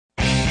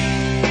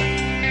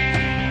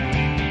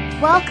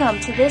Welcome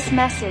to this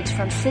message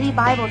from City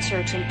Bible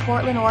Church in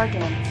Portland,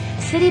 Oregon.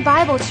 City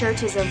Bible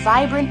Church is a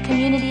vibrant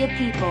community of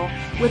people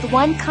with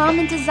one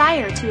common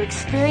desire to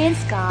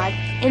experience God,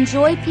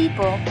 enjoy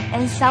people,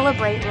 and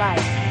celebrate life.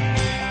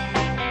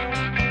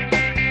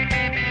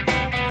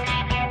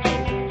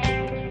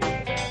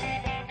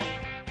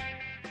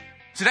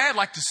 Today I'd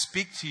like to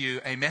speak to you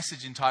a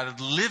message entitled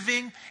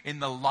Living in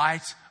the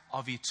Light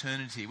of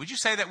Eternity. Would you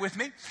say that with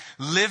me?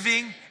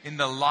 Living in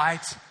the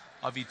Light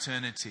of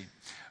Eternity.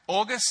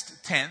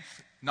 August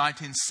 10th,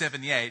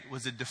 1978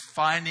 was a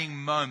defining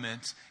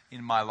moment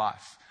in my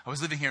life. I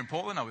was living here in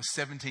Portland. I was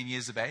 17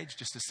 years of age.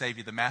 Just to save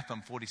you the math,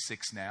 I'm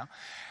 46 now.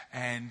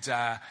 And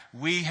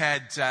we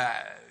had...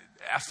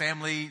 our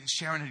family,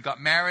 Sharon had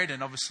got married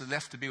and obviously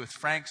left to be with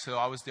Frank, so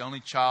I was the only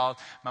child,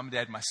 mum and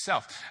dad,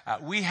 myself.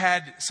 We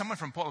had someone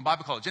from Portland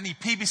Bible College. Any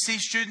PBC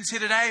students here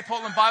today?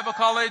 Portland Bible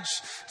College?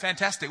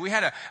 Fantastic. We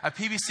had a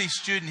PBC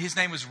student. His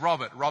name was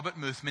Robert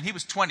Muthman. He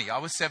was 20. I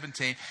was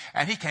 17.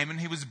 And he came and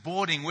he was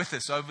boarding with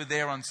us over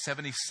there on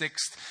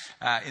 76th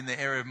in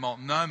the area of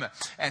Multnomah.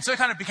 And so he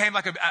kind of became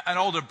like an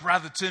older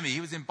brother to me.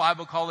 He was in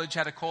Bible college,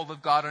 had a call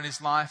of God on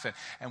his life,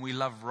 and we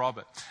loved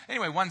Robert.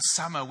 Anyway, one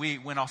summer we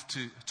went off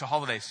to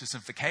holidays, to some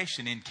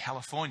vacation in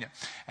California.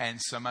 And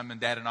so mum and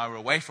dad and I were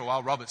away for a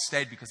while. Robert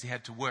stayed because he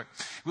had to work.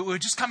 We were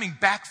just coming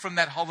back from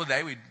that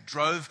holiday. We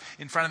drove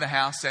in front of the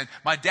house and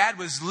my dad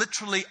was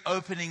literally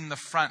opening the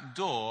front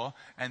door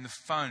and the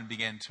phone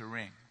began to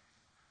ring.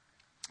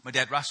 My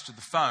dad rushed to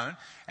the phone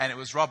and it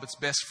was Robert's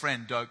best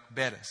friend, Doak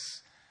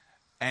Bettis.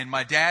 And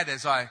my dad,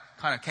 as I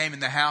kind of came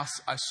in the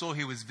house, I saw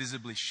he was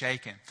visibly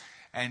shaken.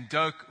 And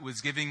Doak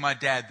was giving my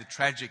dad the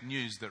tragic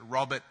news that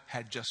Robert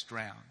had just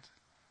drowned.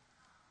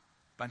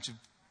 A bunch of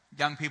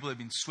young people had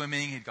been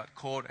swimming. He'd got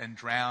caught and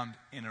drowned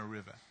in a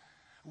river.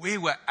 We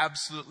were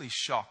absolutely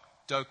shocked.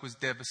 Doak was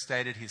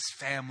devastated. His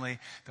family,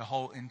 the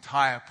whole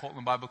entire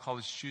Portland Bible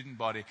College student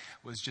body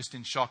was just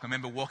in shock. I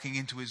remember walking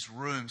into his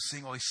room,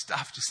 seeing all his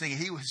stuff, just thinking,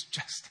 he was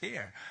just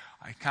here.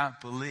 I can't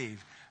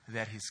believe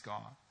that he's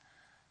gone.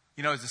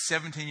 You know, as a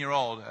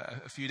 17-year-old,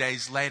 a few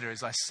days later,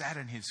 as I sat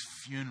in his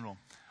funeral,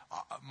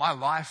 my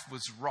life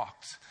was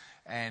rocked.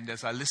 And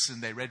as I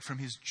listened, they read from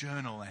his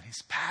journal and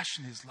his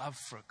passion, his love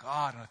for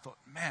God. And I thought,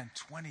 man,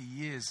 20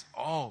 years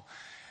old.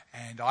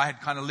 And I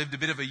had kind of lived a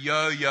bit of a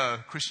yo-yo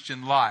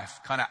Christian life,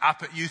 kind of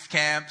up at youth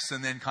camps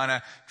and then kind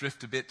of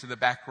drift a bit to the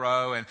back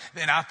row and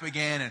then up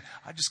again. And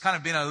I just kind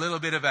of been a little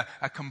bit of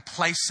a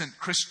complacent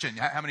Christian.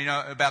 How many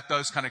know about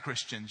those kind of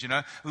Christians, you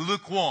know?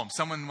 Lukewarm.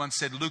 Someone once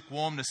said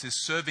lukewarmness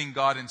is serving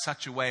God in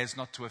such a way as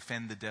not to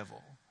offend the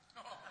devil.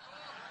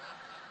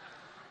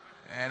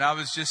 And I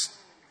was just,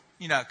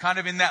 you know, kind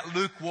of in that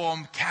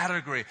lukewarm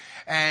category.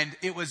 And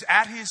it was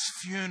at his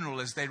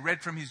funeral, as they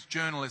read from his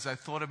journal, as I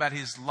thought about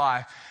his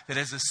life, that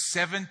as a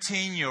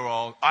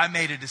 17-year-old, I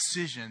made a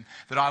decision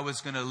that I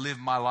was going to live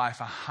my life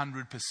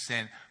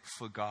 100%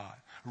 for God.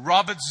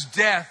 Robert's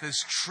death, as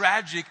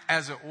tragic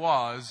as it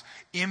was,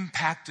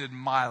 impacted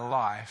my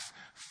life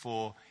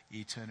for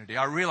eternity.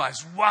 I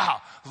realized,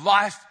 wow,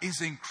 life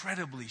is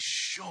incredibly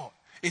short.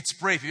 It's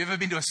brief. Have you ever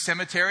been to a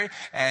cemetery?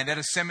 And at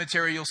a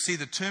cemetery, you'll see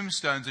the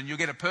tombstones and you'll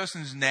get a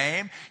person's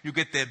name, you'll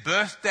get their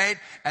birth date,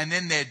 and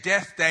then their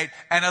death date,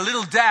 and a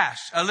little dash,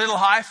 a little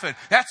hyphen.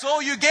 That's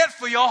all you get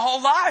for your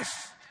whole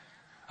life.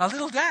 A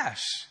little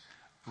dash.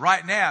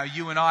 Right now,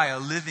 you and I are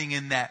living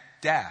in that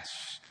dash.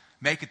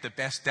 Make it the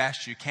best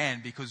dash you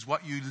can because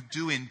what you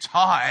do in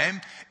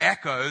time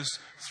echoes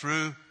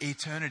through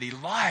eternity.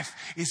 Life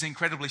is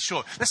incredibly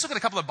short. Let's look at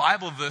a couple of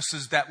Bible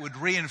verses that would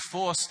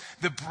reinforce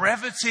the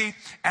brevity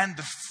and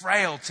the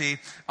frailty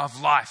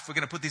of life. We're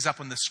going to put these up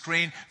on the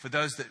screen for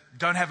those that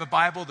don't have a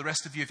Bible. The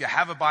rest of you, if you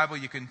have a Bible,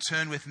 you can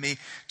turn with me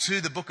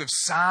to the book of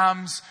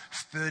Psalms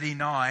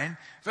 39,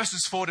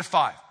 verses 4 to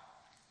 5.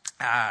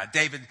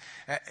 David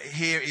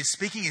here is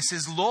speaking. He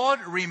says, Lord,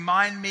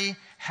 remind me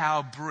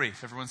how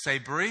brief. Everyone say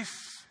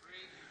brief.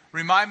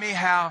 Remind me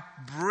how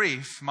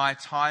brief my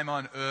time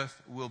on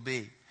earth will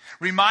be.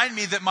 Remind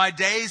me that my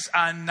days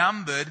are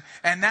numbered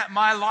and that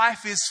my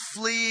life is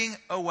fleeing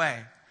away.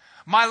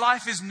 My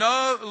life is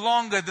no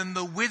longer than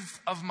the width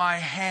of my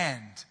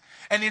hand.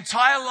 An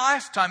entire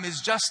lifetime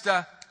is just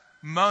a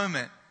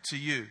moment to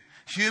you.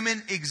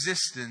 Human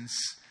existence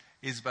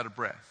is but a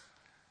breath.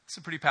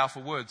 Some pretty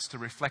powerful words to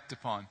reflect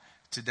upon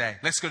today.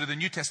 Let's go to the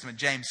New Testament,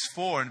 James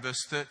 4 and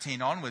verse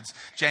 13 onwards.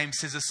 James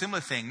says a similar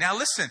thing. Now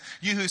listen,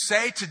 you who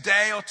say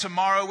today or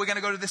tomorrow we're going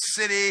to go to this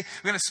city,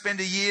 we're going to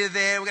spend a year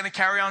there, we're going to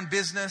carry on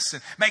business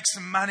and make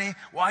some money,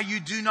 why you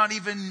do not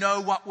even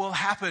know what will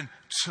happen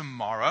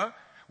tomorrow.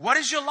 What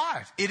is your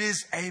life? It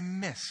is a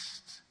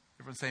mist.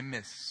 Everyone say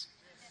mist.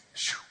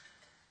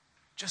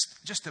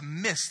 Just a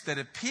mist that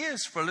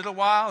appears for a little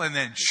while and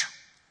then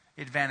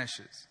it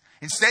vanishes.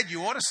 Instead,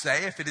 you ought to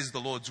say, if it is the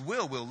Lord's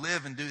will, we'll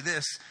live and do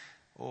this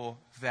or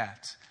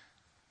that.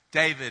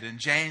 David and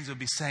James will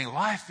be saying,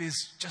 life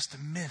is just a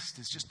mist,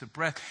 it's just a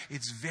breath.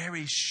 It's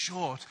very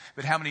short,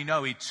 but how many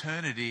know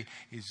eternity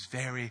is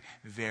very,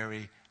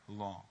 very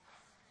long?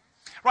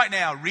 Right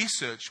now,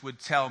 research would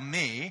tell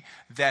me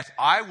that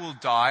I will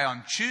die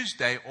on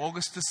Tuesday,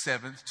 August the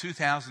 7th,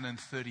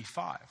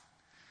 2035.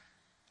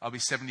 I'll be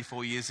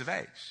 74 years of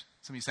age.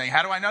 Some of you are saying,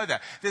 how do I know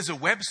that? There's a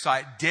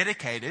website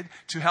dedicated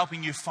to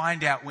helping you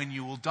find out when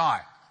you will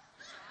die.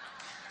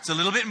 It's a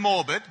little bit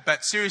morbid,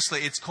 but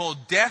seriously, it's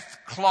called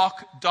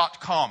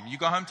deathclock.com. You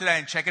go home today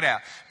and check it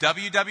out.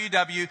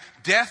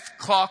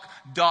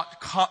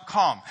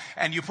 www.deathclock.com.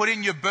 And you put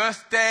in your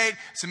birth date,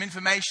 some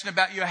information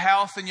about your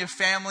health and your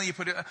family. You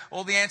put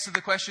all the answers to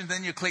the questions,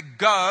 then you click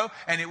go,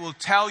 and it will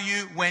tell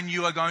you when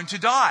you are going to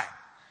die.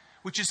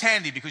 Which is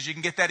handy because you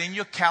can get that in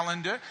your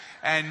calendar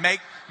and make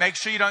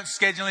sure you don't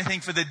schedule anything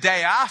for the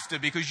day after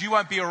because you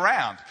won't be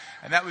around.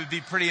 And that would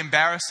be pretty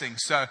embarrassing.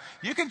 So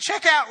you can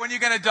check out when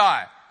you're going to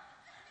die.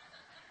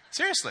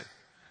 Seriously.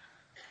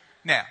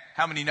 Now,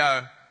 how many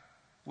know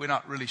we're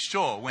not really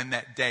sure when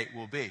that date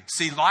will be?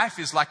 See, life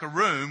is like a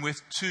room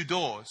with two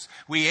doors.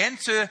 We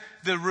enter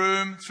the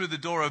room through the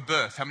door of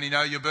birth. How many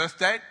know your birth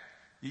date?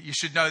 You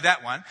should know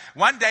that one.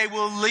 One day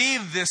we'll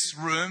leave this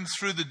room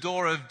through the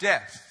door of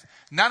death.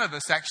 None of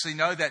us actually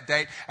know that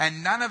date,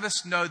 and none of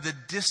us know the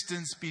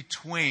distance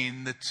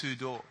between the two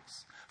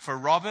doors. For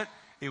Robert,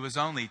 it was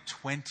only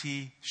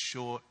 20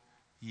 short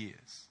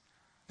years.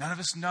 None of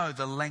us know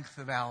the length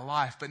of our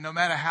life, but no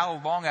matter how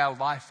long our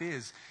life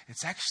is,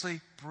 it's actually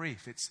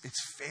brief. It's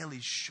fairly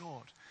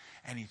short,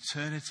 and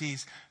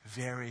eternity's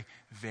very,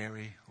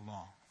 very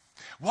long.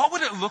 What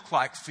would it look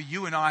like for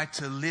you and I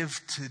to live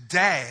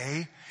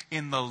today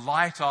in the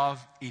light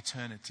of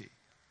eternity?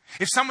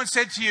 If someone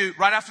said to you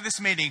right after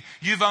this meeting,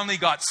 you've only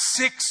got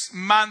 6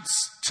 months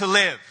to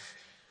live,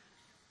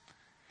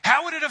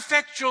 how would it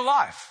affect your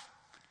life?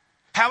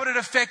 How would it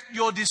affect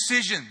your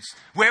decisions?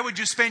 Where would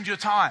you spend your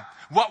time?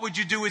 What would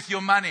you do with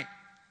your money?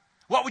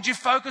 What would you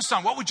focus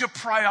on? What would your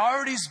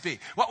priorities be?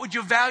 What would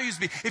your values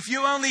be? If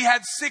you only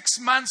had 6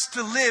 months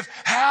to live,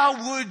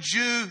 how would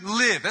you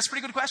live? That's a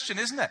pretty good question,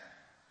 isn't it?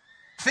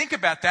 Think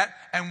about that,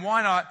 and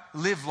why not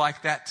live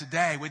like that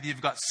today, whether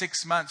you've got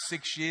 6 months,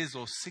 6 years,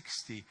 or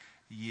 60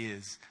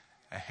 years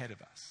ahead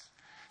of us.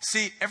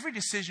 See, every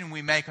decision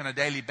we make on a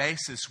daily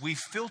basis, we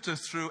filter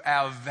through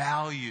our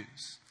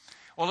values.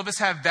 All of us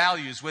have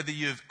values, whether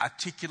you've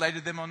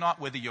articulated them or not,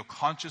 whether you're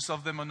conscious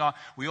of them or not.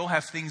 We all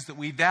have things that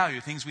we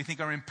value, things we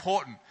think are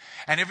important.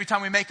 And every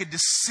time we make a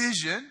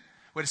decision,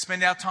 where to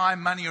spend our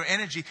time, money, or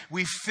energy,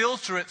 we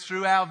filter it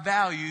through our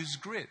values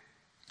grid.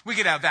 We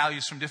get our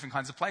values from different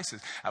kinds of places.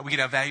 We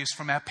get our values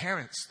from our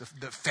parents.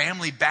 The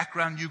family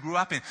background you grew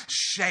up in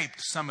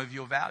shaped some of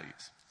your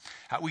values.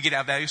 We get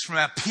our values from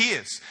our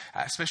peers,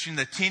 especially in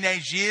the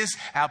teenage years.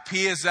 Our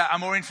peers are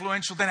more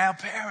influential than our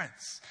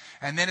parents.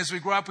 And then as we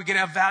grow up, we get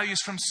our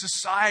values from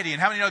society.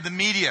 And how many know the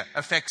media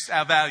affects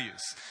our values?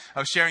 I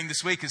was sharing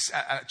this week a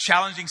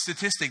challenging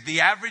statistic.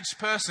 The average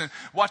person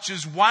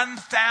watches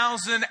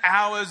 1,000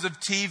 hours of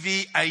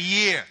TV a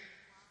year.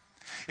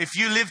 If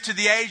you live to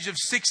the age of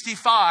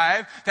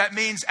 65, that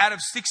means out of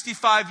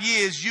 65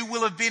 years, you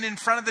will have been in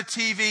front of the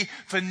TV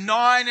for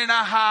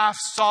 9.5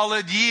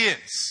 solid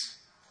years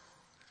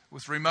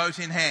with remote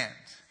in hand.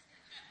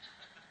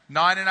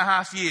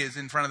 9.5 years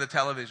in front of the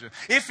television.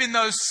 If in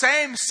those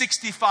same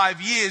 65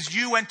 years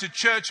you went to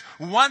church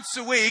once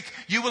a week,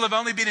 you will have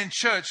only been in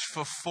church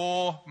for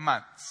 4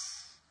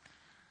 months.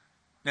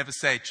 Never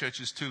say church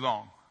is too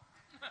long.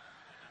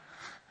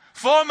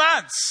 4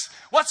 months.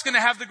 What's going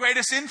to have the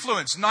greatest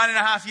influence?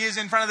 9.5 years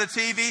in front of the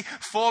TV,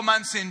 4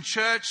 months in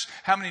church.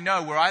 How many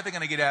know we're either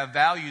going to get our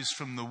values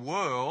from the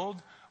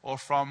world or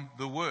from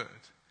the Word?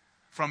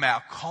 From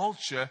our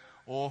culture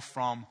or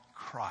from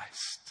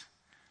Christ?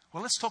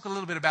 Well, let's talk a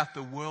little bit about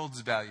the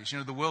world's values. You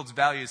know, the world's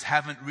values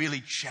haven't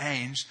really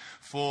changed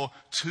for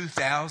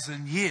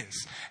 2,000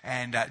 years.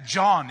 And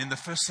John in the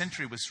first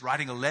century was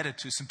writing a letter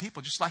to some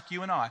people just like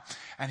you and I.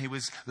 And he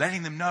was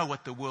letting them know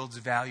what the world's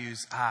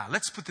values are.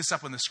 Let's put this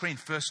up on the screen.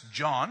 1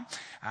 John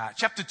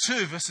chapter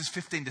 2, verses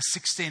 15 to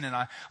 16. And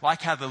I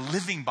like how the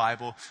Living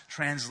Bible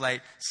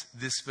translates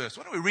this verse.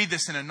 Why don't we read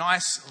this in a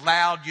nice,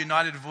 loud,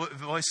 united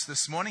voice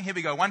this morning? Here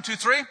we go. 1, 2,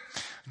 3.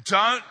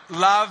 Don't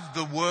love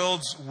the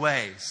world's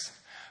ways.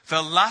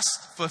 The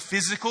lust for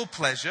physical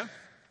pleasure,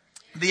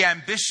 the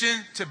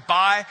ambition to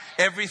buy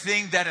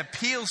everything that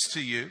appeals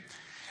to you,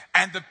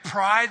 and the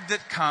pride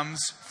that comes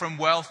from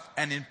wealth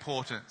and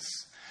importance.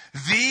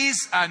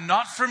 These are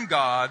not from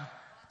God,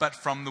 but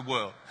from the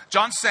world.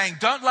 John's saying,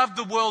 don't love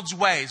the world's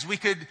ways. We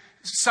could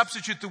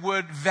substitute the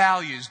word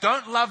values.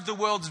 Don't love the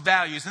world's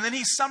values. And then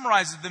he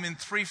summarizes them in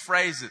 3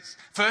 phrases.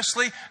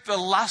 Firstly, the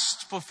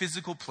lust for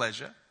physical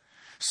pleasure.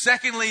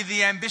 Secondly,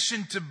 the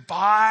ambition to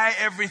buy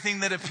everything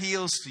that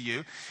appeals to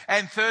you.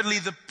 And thirdly,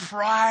 the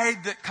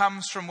pride that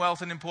comes from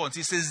wealth and importance.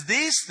 He says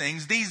these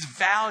things, these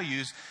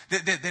values,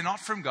 they're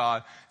not from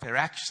God. They're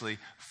actually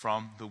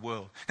from the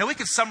world. Now, we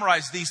could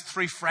summarize these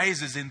 3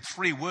 phrases in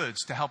 3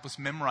 words to help us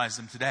memorize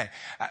them today.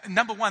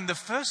 Number 1, the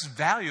first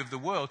value of the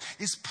world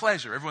is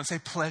pleasure. Everyone say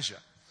pleasure.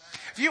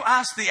 If you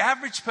ask the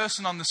average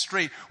person on the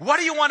street, what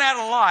do you want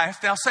out of life?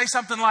 They'll say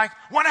something like,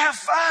 I want to have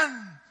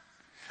fun.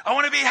 I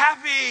want to be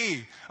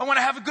happy. I want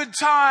to have a good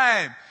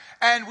time.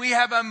 And we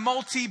have a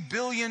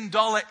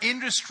multi-billion-dollar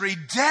industry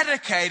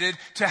dedicated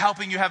to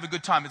helping you have a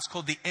good time. It's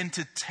called the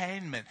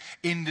entertainment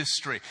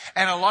industry.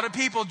 And a lot of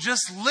people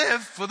just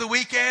live for the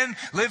weekend,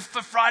 live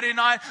for Friday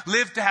night,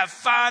 live to have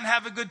fun,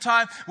 have a good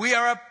time. We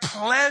are a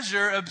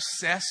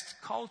pleasure-obsessed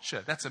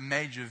culture. That's a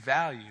major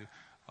value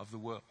of the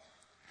world.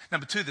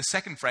 Number 2, the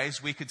second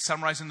phrase we could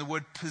summarize in the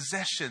word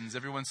possessions.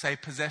 Everyone say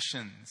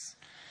possessions.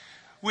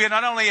 We are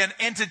not only an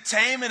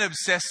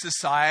entertainment-obsessed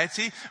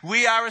society,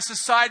 we are a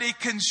society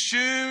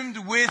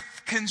consumed with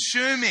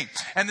consuming.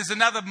 And there's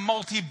another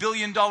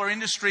multi-billion-dollar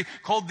industry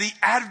called the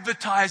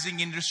advertising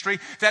industry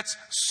that's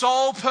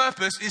sole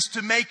purpose is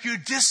to make you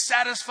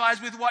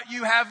dissatisfied with what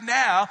you have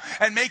now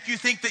and make you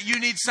think that you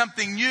need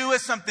something newer,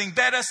 something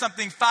better,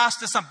 something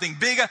faster, something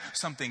bigger,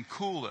 something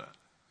cooler.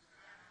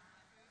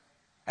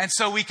 And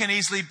so we can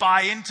easily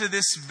buy into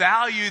this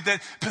value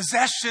that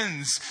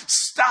possessions,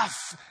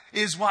 stuff,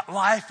 is what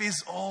life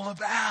is all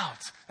about.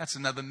 That's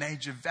another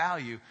major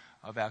value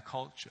of our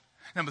culture.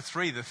 Number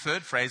 3, the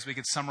third phrase we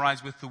could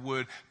summarize with the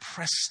word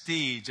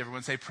prestige.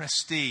 Everyone say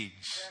prestige.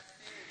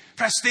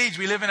 Prestige.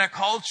 We live in a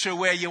culture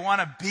where you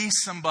want to be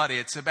somebody.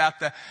 It's about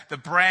the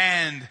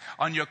brand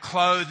on your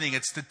clothing.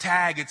 It's the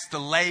tag. It's the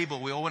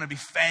label. We all want to be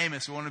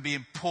famous. We want to be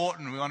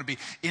important. We want to be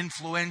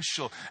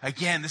influential.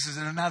 Again, this is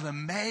another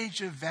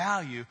major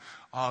value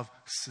of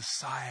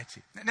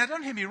society. Now,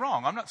 don't hear me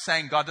wrong. I'm not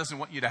saying God doesn't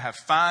want you to have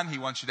fun. He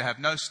wants you to have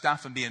no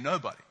stuff and be a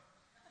nobody.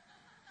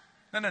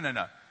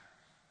 No.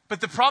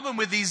 But the problem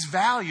with these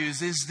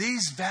values is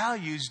these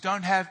values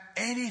don't have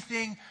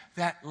anything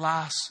that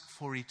lasts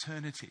for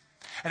eternity.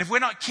 And if we're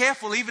not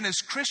careful, even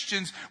as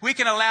Christians, we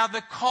can allow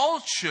the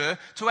culture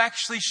to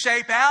actually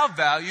shape our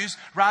values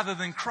rather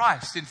than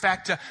Christ. In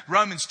fact,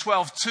 Romans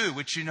 12:2,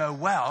 which you know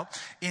well,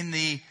 in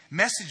the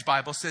Message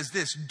Bible says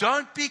this: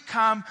 don't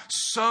become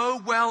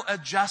so well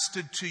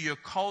adjusted to your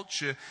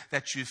culture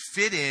that you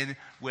fit in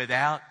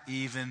without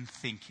even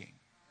thinking.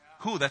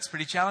 Ooh, that's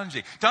pretty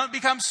challenging. Don't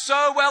become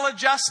so well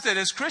adjusted.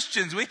 As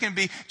Christians, we can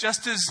be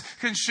just as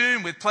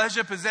consumed with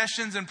pleasure,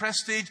 possessions, and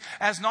prestige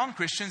as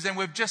non-Christians, and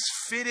we've just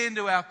fit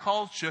into our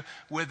culture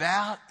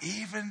without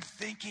even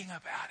thinking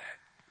about it.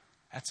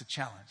 That's a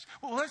challenge.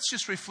 Well, let's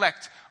just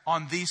reflect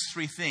on these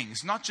 3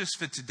 things, not just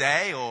for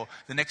today or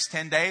the next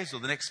 10 days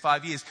or the next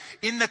 5 years.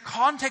 In the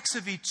context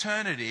of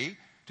eternity,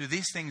 do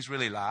these things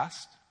really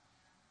last?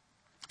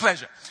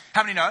 Pleasure.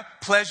 How many know?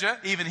 Pleasure,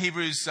 even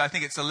Hebrews, I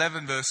think it's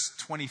 11 verse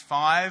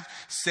 25,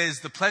 says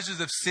the pleasures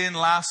of sin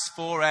last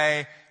for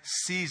a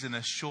season,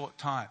 a short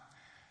time.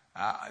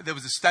 There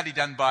was a study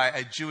done by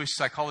a Jewish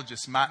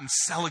psychologist, Martin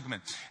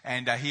Seligman,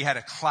 and he had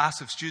a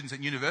class of students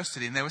at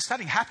university, and they were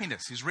studying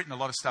happiness. He's written a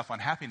lot of stuff on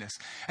happiness.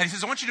 And he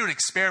says, I want you to do an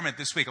experiment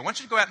this week. I want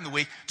you to go out in the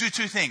week, do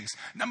 2 things.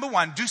 Number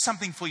 1, do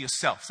something for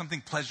yourself, something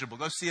pleasurable.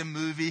 Go see a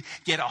movie,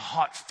 get a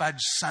hot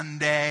fudge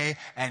sundae,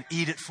 and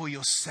eat it for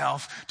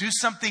yourself. Do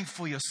something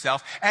for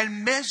yourself,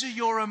 and measure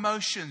your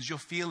emotions, your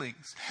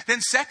feelings.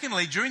 Then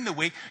secondly, during the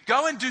week,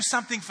 go and do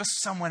something for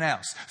someone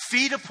else.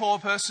 Feed a poor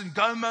person,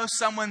 go mow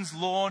someone's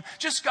lawn,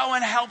 just go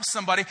and help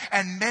somebody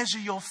and measure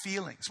your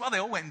feelings. Well, they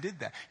all went and did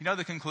that. You know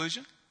the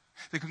conclusion?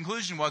 The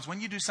conclusion was when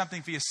you do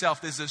something for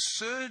yourself, there's a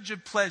surge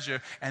of pleasure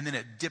and then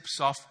it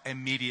dips off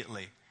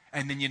immediately.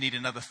 And then you need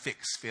another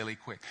fix fairly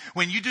quick.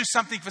 When you do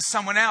something for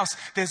someone else,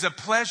 there's a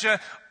pleasure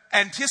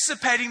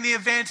anticipating the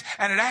event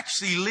and it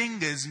actually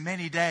lingers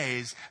many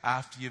days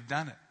after you've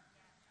done it.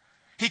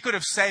 He could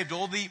have saved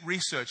all the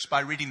research by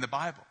reading the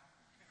Bible.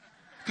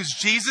 Because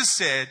Jesus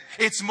said,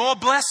 it's more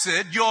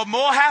blessed, you're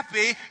more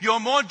happy, you're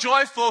more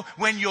joyful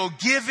when you're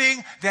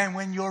giving than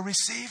when you're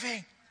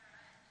receiving.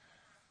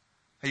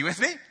 Are you with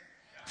me?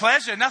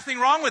 Pleasure, nothing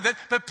wrong with it,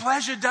 but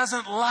pleasure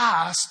doesn't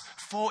last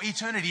for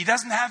eternity. It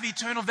doesn't have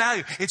eternal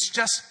value. It's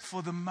just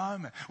for the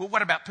moment. Well,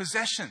 what about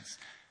possessions?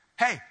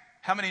 Hey,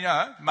 how many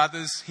know,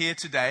 mothers here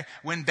today,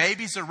 when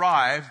babies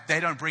arrive, they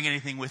don't bring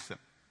anything with them.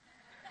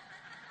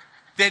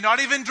 They're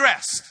not even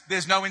dressed.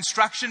 There's no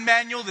instruction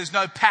manual. There's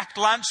no packed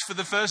lunch for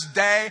the first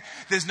day.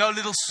 There's no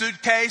little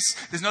suitcase.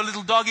 There's no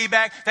little doggy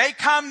bag. They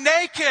come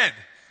naked,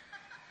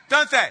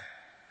 don't they?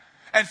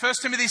 And 1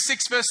 Timothy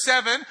 6 verse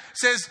 7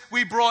 says,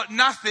 we brought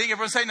nothing.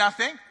 Everyone say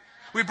nothing.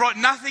 We brought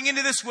nothing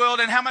into this world,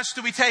 and how much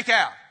do we take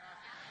out?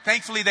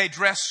 Thankfully, they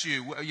dress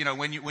you,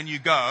 when you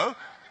go.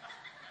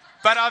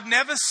 But I've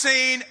never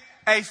seen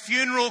a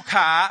funeral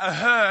car, a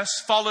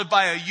hearse, followed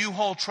by a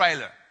U-Haul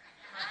trailer.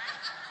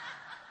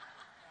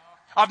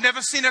 I've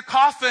never seen a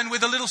coffin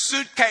with a little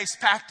suitcase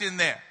packed in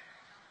there.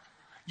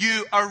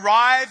 You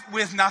arrive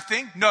with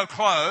nothing, no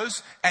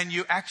clothes, and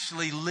you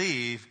actually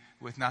leave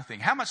with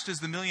nothing. How much does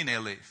the millionaire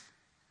leave?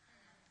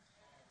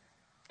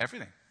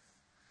 Everything.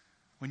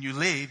 When you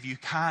leave, you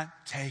can't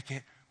take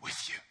it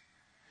with you.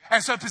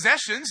 And so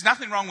possessions,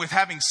 nothing wrong with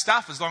having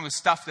stuff as long as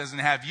stuff doesn't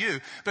have you,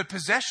 but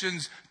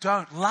possessions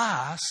don't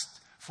last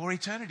for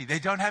eternity. They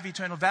don't have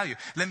eternal value.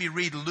 Let me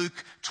read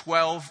Luke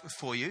 12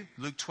 for you.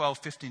 Luke 12,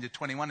 15 to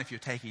 21 if you're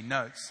taking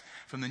notes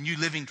from the New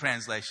Living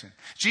Translation.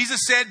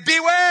 Jesus said,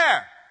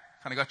 beware.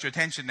 Kind of got your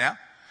attention now.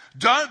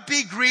 Don't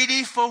be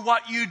greedy for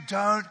what you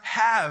don't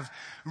have.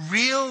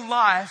 Real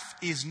life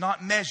is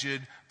not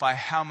measured by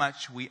how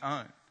much we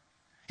own.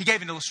 He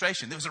gave an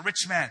illustration. There was a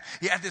rich man.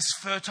 He had this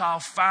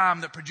fertile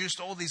farm that produced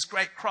all these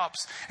great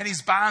crops, and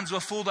his barns were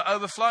full to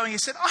overflowing. He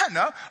said, I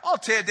know, I'll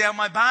tear down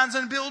my barns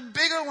and build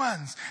bigger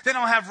ones. Then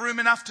I'll have room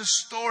enough to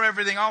store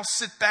everything. I'll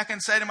sit back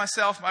and say to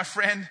myself, my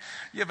friend,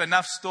 you have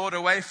enough stored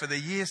away for the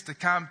years to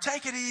come.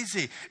 Take it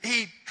easy.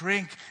 Eat,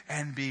 drink,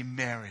 and be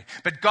merry.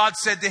 But God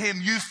said to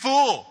him, you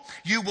fool,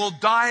 you will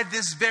die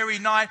this very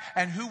night,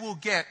 and who will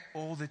get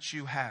all that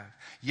you have?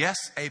 Yes,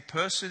 a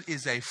person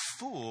is a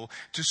fool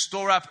to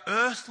store up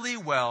earthly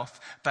wealth,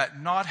 but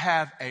not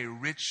have a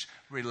rich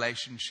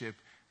relationship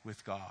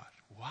with God.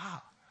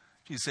 Wow.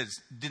 Jesus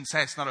didn't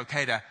say it's not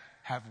okay to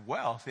have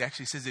wealth. He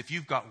actually says if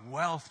you've got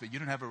wealth, but you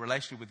don't have a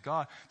relationship with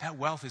God, that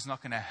wealth is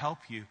not going to help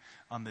you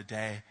on the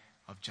day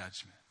of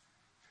judgment.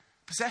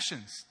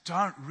 Possessions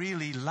don't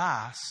really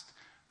last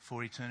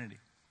for eternity.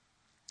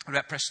 What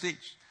about prestige?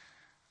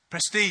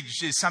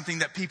 Prestige is something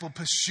that people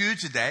pursue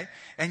today,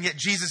 and yet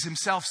Jesus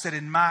himself said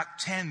in Mark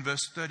 10,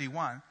 verse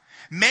 31,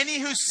 many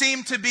who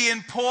seem to be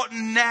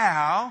important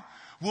now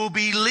will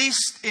be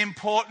least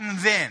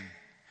important then.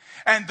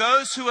 And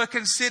those who are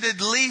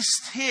considered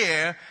least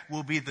here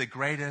will be the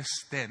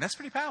greatest then. That's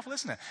pretty powerful,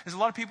 isn't it? There's a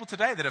lot of people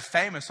today that are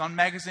famous on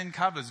magazine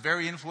covers,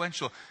 very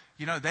influential.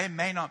 You know, they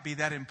may not be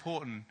that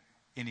important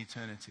in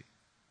eternity.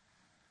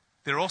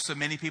 There are also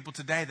many people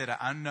today that are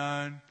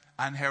unknown,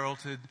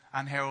 unheralded.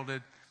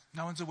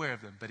 No one's aware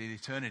of them. But in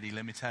eternity,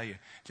 let me tell you,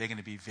 they're going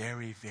to be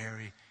very,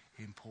 very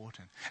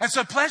important. And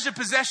so pleasure,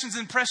 possessions,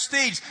 and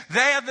prestige,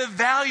 they are the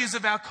values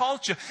of our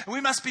culture. And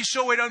we must be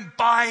sure we don't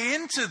buy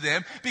into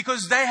them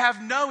because they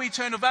have no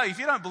eternal value. If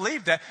you don't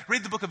believe that,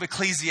 read the book of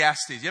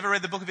Ecclesiastes. You ever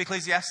read the book of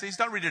Ecclesiastes?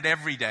 Don't read it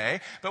every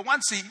day. But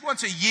once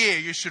a year,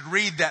 you should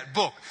read that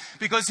book.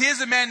 Because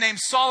here's a man named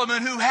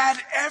Solomon who had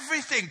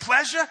everything.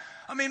 Pleasure?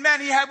 I mean,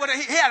 man, he had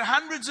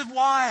hundreds of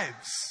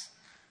wives.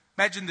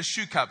 Imagine the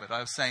shoe cupboard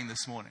I was saying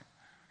this morning.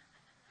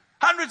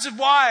 Hundreds of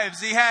wives.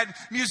 He had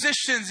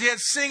musicians. He had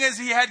singers.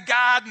 He had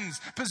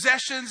gardens.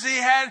 Possessions. He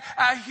had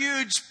a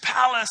huge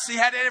palace. He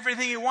had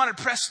everything he wanted.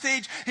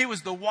 Prestige. He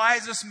was the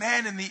wisest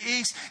man in the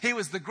East. He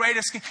was the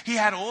greatest king. He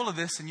had all of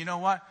this. And you know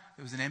what?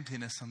 There was an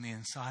emptiness on the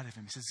inside of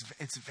him. He says,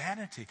 it's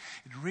vanity.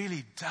 It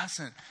really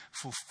doesn't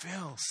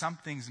fulfill.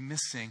 Something's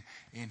missing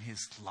in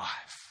his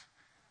life.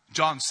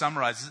 John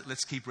summarizes it.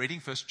 Let's keep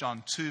reading. 1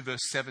 John 2, verse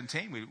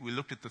 17. We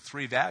looked at the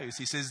three values.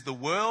 He says, the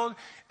world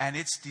and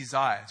its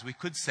desires. We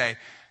could say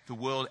the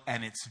world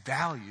and its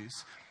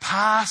values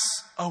pass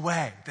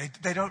away.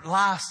 They don't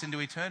last into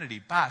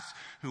eternity. But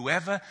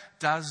whoever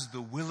does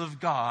the will of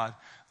God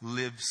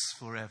lives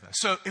forever.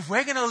 So if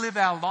we're going to live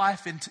our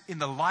life in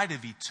the light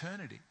of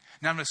eternity,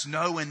 none of us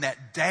know when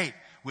that date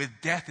with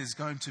death is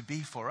going to be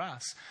for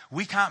us.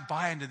 We can't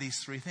buy into these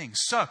three things.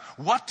 So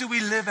what do we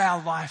live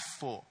our life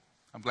for?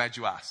 I'm glad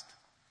you asked.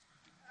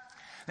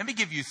 Let me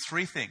give you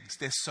three things.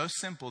 They're so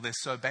simple, they're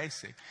so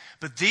basic.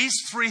 But these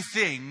three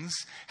things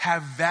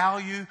have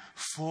value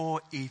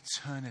for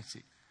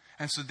eternity.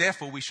 And so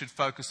therefore we should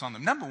focus on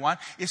them. Number one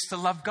is to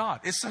love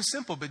God. It's so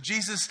simple, but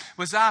Jesus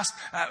was asked,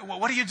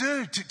 what do you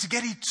do to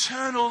get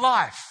eternal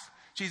life?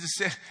 Jesus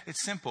said,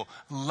 it's simple.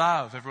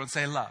 Love. Everyone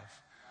say love.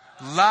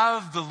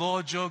 Love the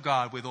Lord your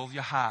God with all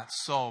your heart,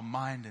 soul,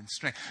 mind, and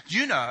strength. Do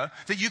you know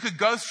that you could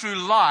go through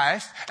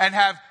life and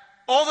have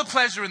all the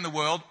pleasure in the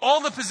world,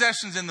 all the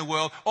possessions in the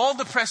world, all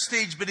the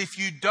prestige, but if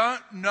you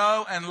don't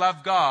know and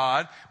love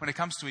God, when it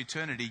comes to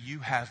eternity, you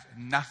have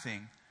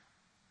nothing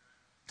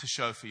to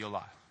show for your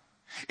life.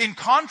 In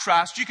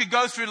contrast, you could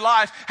go through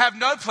life, have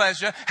no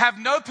pleasure, have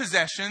no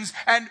possessions,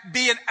 and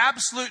be an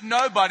absolute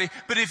nobody.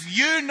 But if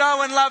you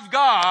know and love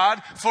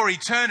God for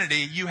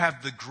eternity, you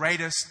have the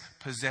greatest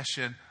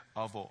possession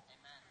of all.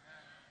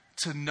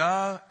 To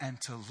know and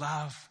to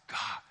love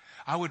God.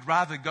 I would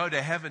rather go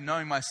to heaven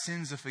knowing my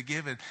sins are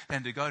forgiven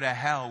than to go to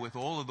hell with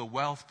all of the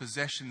wealth,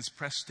 possessions,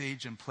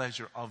 prestige, and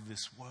pleasure of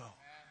this world.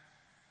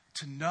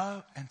 To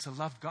know and to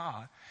love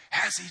God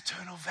has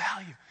eternal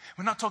value.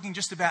 We're not talking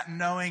just about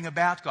knowing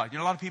about God. You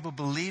know, a lot of people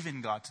believe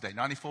in God today.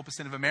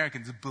 94% of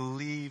Americans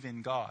believe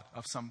in God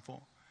of some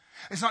form.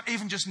 It's not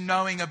even just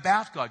knowing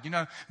about God. You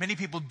know, many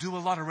people do a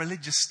lot of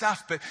religious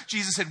stuff, but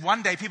Jesus said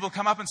one day people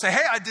come up and say,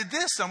 hey, I did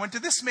this. I went to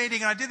this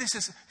meeting and I did this. He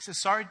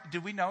says, sorry,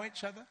 did we know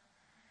each other?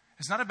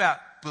 It's not about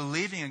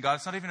believing in God.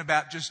 It's not even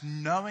about just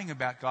knowing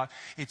about God.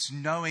 It's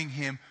knowing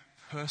Him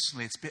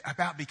personally. It's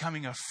about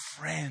becoming a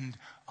friend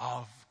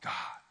of God.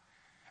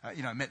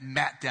 I met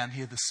Matt down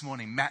here this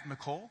morning, Matt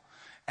McCall.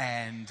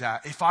 And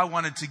if I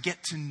wanted to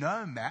get to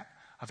know Matt,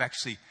 I've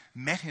actually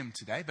met him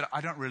today, but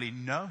I don't really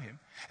know him.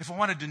 If I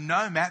wanted to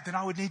know Matt, then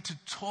I would need to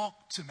talk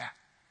to Matt.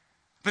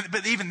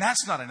 But even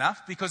that's not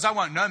enough because I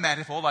won't know Matt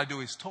if all I do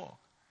is talk.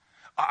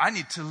 I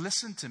need to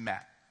listen to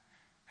Matt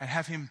and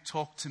have him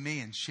talk to me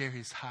and share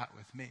his heart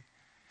with me.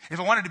 If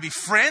I wanted to be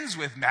friends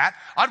with Matt,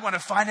 I'd want to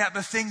find out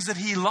the things that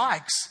he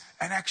likes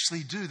and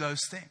actually do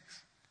those things.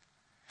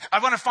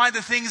 I'd want to find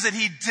the things that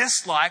he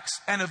dislikes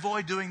and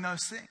avoid doing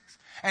those things.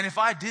 And if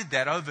I did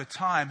that over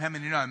time, how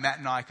many know Matt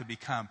and I could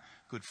become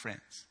good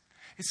friends.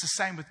 It's the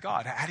same with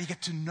God. How do you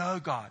get to know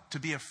God, to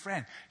be a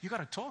friend? You've got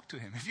to talk to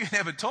him. If you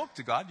never talk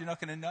to God, you're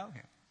not going to know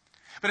him.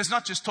 But it's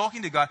not just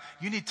talking to God.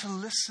 You need to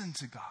listen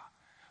to God.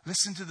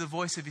 Listen to the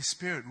voice of his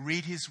Spirit.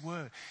 Read his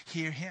word.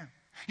 Hear him.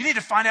 You need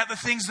to find out the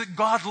things that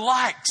God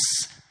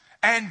likes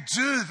and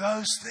do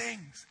those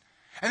things.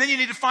 And then you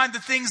need to find the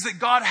things that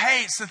God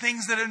hates, the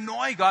things that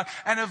annoy God,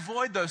 and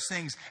avoid those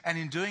things. And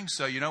in doing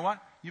so, you know what?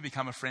 You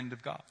become a friend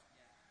of God.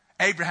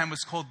 Abraham was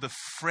called the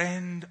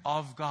friend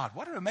of God.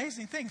 What an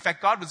amazing thing. In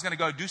fact, God was going to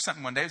go do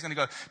something one day. He was going to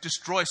go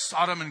destroy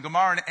Sodom and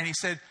Gomorrah. And he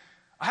said,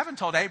 I haven't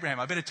told Abraham.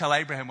 I better tell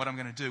Abraham what I'm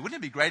going to do. Wouldn't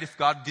it be great if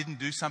God didn't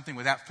do something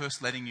without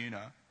first letting you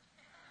know?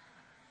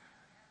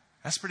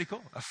 That's pretty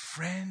cool. A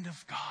friend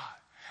of God.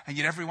 And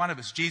yet every one of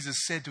us, Jesus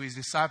said to his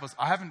disciples,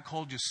 I haven't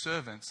called you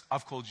servants.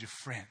 I've called you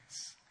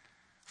friends.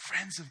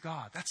 Friends of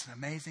God. That's an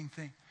amazing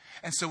thing.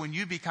 And so when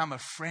you become a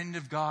friend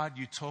of God,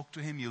 you talk to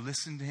him, you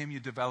listen to him, you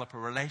develop a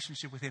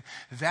relationship with him,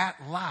 that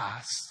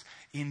lasts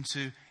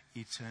into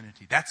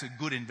eternity. That's a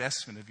good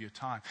investment of your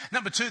time.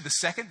 Number two, the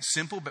second,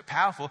 simple but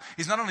powerful,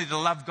 is not only to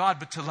love God,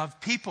 but to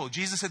love people.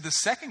 Jesus said the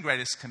second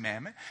greatest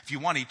commandment, if you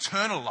want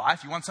eternal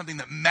life, you want something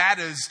that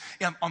matters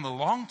on the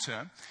long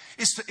term,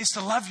 is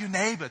to love your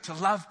neighbor, to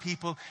love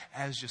people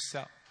as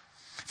yourself.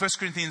 1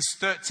 Corinthians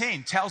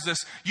 13 tells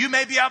us, you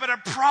may be able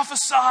to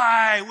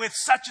prophesy with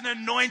such an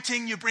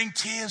anointing you bring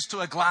tears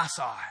to a glass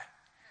eye.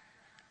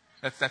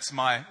 That's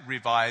my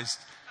revised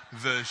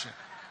version.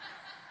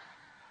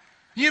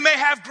 You may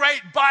have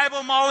great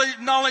Bible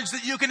knowledge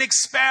that you can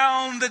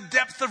expound the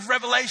depth of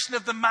revelation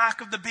of the mark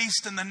of the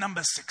beast and the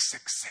number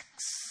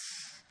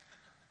 666.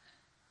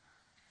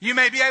 You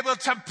may be able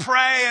to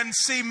pray and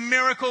see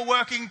miracle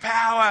working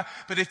power,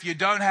 but if you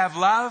don't have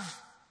love,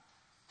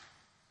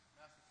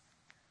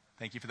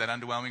 thank you for that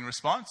underwhelming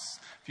response.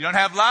 If you don't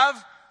have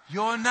love,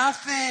 you're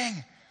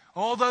nothing.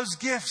 All those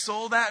gifts,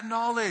 all that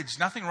knowledge,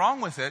 nothing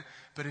wrong with it.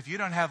 But if you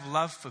don't have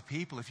love for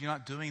people, if you're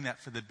not doing that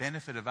for the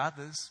benefit of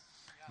others,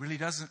 it really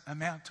doesn't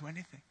amount to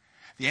anything.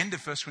 The end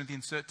of 1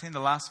 Corinthians 13, the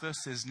last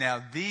verse says,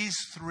 now these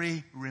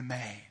three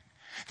remain.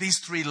 These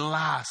three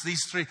last.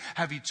 These three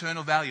have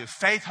eternal value.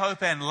 Faith,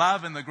 hope, and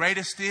love. And the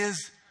greatest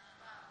is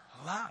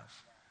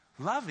love.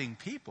 Loving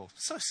people.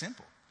 So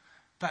simple.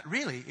 But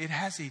really, it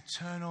has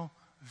eternal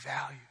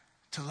value.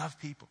 To love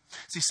people.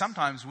 See,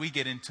 sometimes we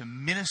get into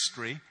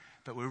ministry,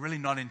 but we're really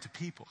not into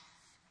people.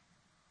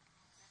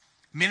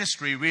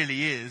 Ministry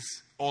really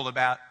is all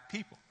about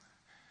people.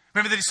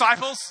 Remember the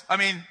disciples?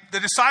 The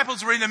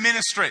disciples were into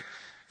ministry.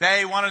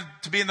 They wanted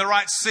to be in the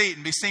right seat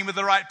and be seen with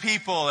the right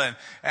people.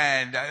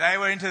 And they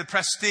were into the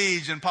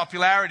prestige and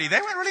popularity. They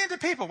weren't really into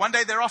people. One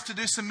day they're off to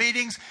do some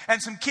meetings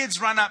and some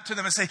kids run up to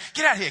them and say,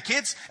 get out here,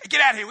 kids.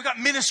 Get out here. We've got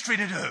ministry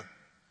to do.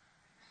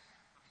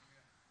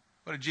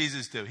 What did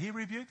Jesus do? He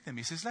rebuked them.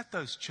 He says, let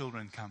those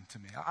children come to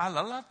me. I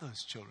love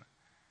those children.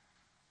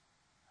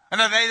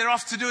 And they're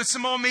off to do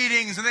some more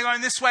meetings and they're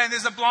going this way and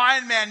there's a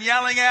blind man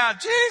yelling out,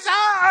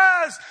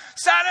 Jesus,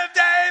 Son of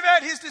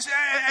David.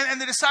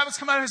 And the disciples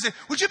come over and say,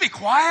 would you be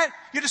quiet?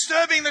 You're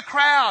disturbing the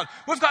crowd.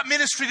 We've got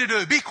ministry to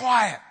do. Be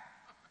quiet.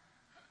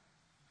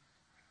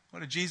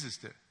 What did Jesus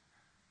do?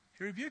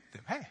 He rebuked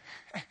them.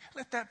 Hey,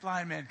 let that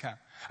blind man come.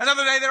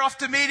 Another day they're off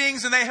to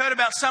meetings and they heard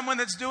about someone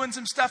that's doing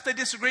some stuff they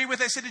disagree with.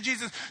 They said to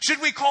Jesus,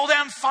 should we call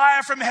down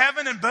fire from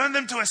heaven and burn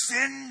them to a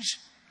singe?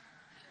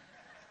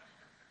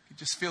 You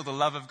just feel the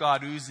love of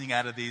God oozing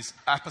out of these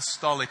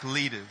apostolic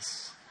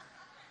leaders.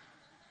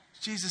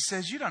 Jesus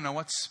says, you don't know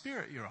what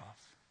spirit you're of.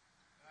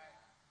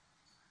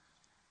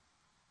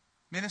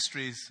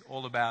 Ministry is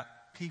all about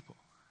people.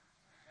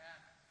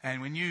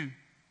 And when you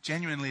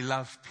genuinely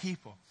love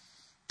people,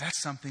 that's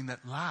something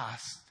that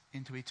lasts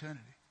into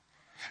eternity.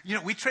 You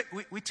know,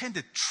 we tend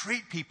to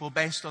treat people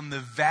based on the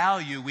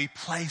value we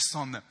place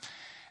on them.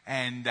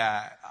 And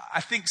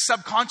I think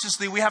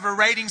subconsciously we have a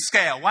rating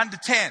scale, 1 to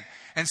 10.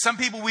 And some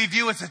people we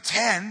view as a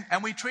 10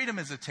 and we treat them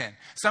as a 10.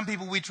 Some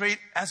people we treat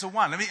as a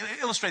 1. Let me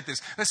illustrate this.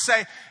 Let's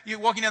say you're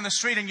walking down the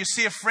street and you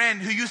see a friend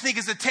who you think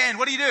is a 10.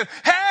 What do? Hey,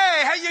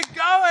 how you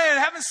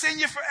going? Haven't seen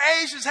you for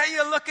ages. How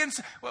you looking?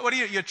 What do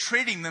you? You're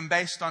treating them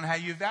based on how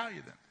you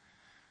value them.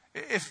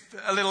 If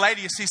a little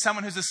later you see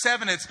someone who's a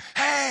 7, it's,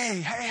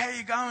 hey, how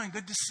you going?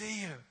 Good to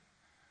see you.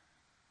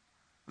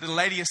 A little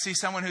later you see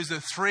someone who's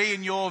a 3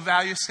 in your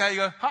value scale, you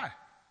go, hi.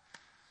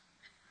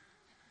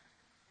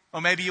 Or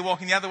maybe you're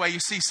walking the other way,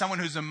 you see someone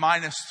who's a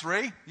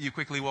 -3, you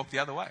quickly walk the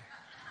other way.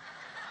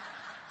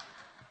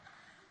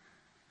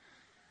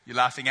 You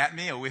laughing at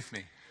me or with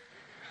me?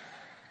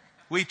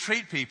 We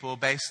treat people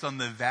based on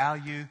the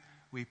value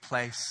we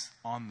place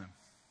on them.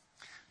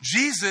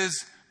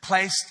 Jesus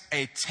placed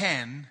a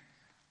 10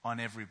 on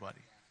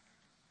everybody.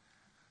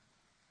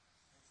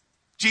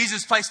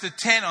 Jesus placed a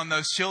 10 on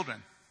those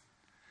children.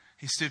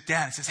 He stooped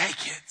down and says, hey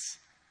kids.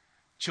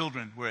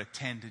 Children were a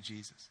 10 to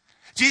Jesus.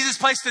 Jesus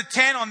placed a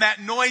 10 on that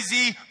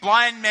noisy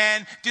blind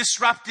man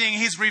disrupting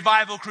his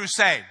revival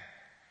crusade.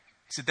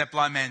 He said that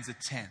blind man's a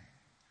 10.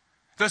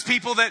 Those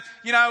people that,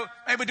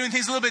 maybe were doing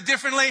things a little bit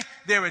differently,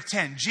 they're a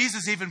 10.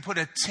 Jesus even put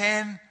a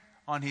 10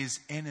 on his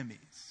enemies.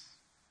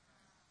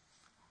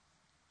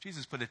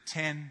 Jesus put a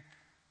 10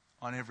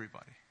 on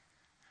everybody.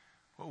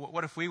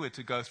 What if we were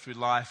to go through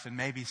life and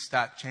maybe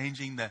start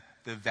changing the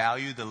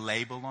value, the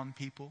label on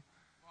people?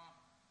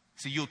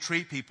 So you'll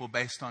treat people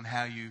based on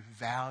how you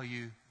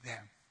value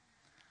them.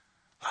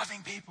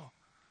 Loving people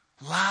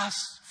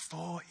lasts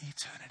for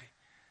eternity.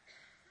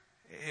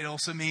 It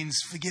also means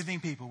forgiving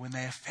people when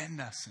they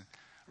offend us and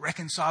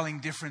reconciling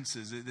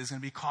differences. There's going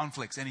to be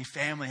conflicts. Any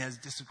family has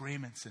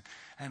disagreements.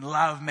 And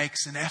love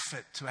makes an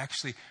effort to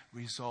actually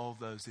resolve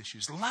those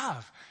issues.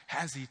 Love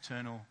has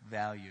eternal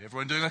value.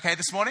 Everyone doing okay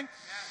this morning?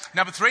 Yeah.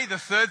 Number 3, the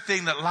third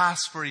thing that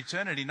lasts for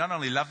eternity, not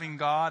only loving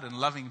God and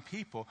loving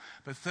people,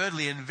 but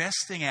thirdly,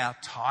 investing our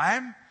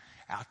time,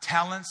 our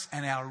talents,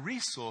 and our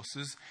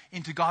resources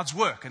into God's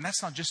work. And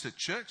that's not just at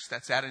church.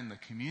 That's out in the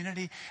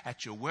community,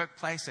 at your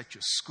workplace, at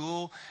your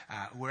school.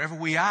 Wherever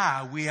we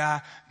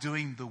are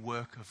doing the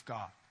work of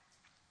God.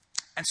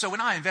 And so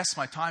when I invest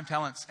my time,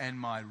 talents, and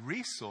my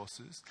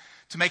resources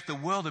to make the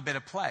world a better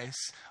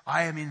place,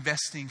 I am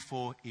investing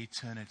for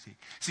eternity.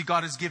 See,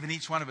 God has given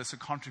each one of us a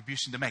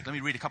contribution to make. Let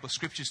me read a couple of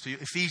scriptures to you.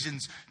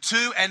 Ephesians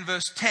 2 and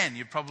verse 10.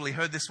 You've probably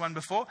heard this one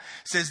before.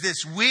 It says this: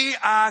 we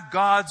are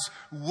God's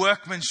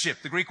workmanship.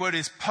 The Greek word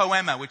is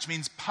poema, which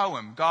means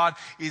poem. God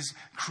is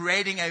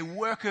creating a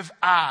work of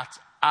art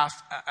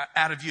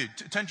out of you.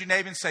 Turn to your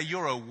neighbor and say,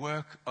 you're a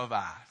work of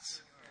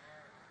art.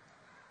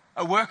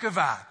 A work of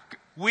art.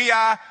 We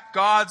are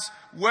God's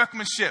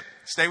workmanship.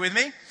 Stay with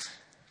me.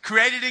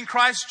 Created in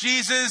Christ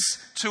Jesus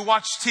to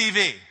watch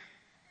TV.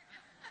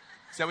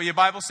 Is that what your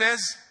Bible says?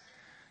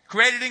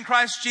 Created in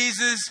Christ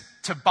Jesus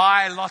to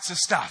buy lots of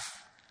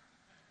stuff.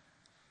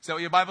 Is that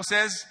what your Bible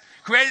says?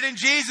 Created in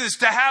Jesus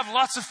to have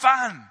lots of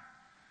fun.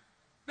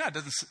 No, it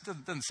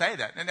doesn't say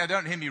that. And now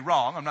don't hear me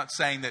wrong. I'm not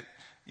saying that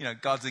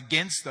God's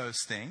against those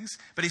things.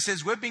 But he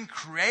says we've been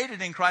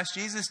created in Christ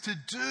Jesus to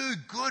do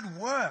good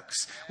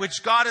works,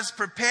 which God has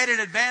prepared in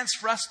advance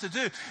for us to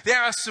do.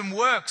 There are some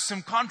works,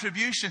 some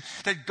contribution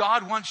that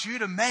God wants you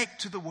to make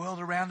to the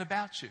world around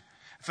about you.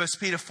 1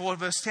 Peter 4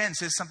 verse 10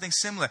 says something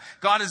similar.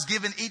 God has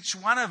given each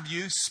one of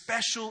you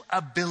special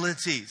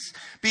abilities.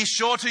 Be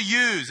sure to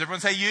use.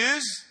 Everyone say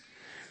use.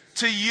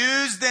 To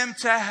use them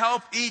to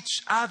help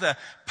each other,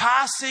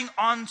 passing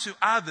on to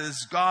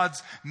others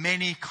God's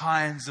many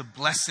kinds of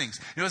blessings.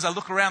 As I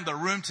look around the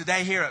room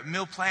today here at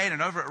Mill Plain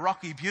and over at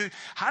Rocky Butte,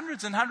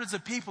 hundreds and hundreds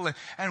of people,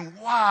 and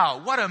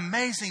wow, what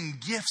amazing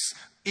gifts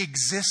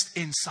exist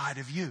inside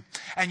of you.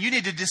 And you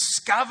need to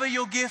discover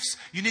your gifts,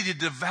 you need to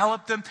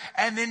develop them,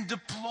 and then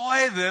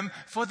deploy them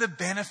for the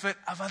benefit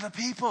of other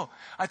people.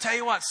 I tell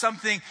you what,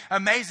 something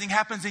amazing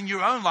happens in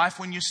your own life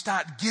when you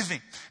start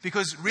giving,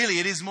 because really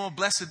it is more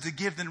blessed to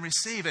give than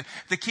receive. And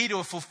the key to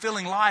a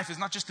fulfilling life is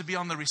not just to be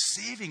on the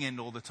receiving end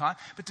all the time,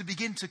 but to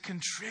begin to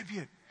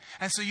contribute.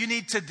 And so you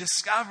need to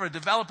discover,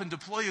 develop, and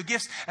deploy your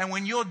gifts. And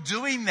when you're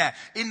doing that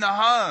in the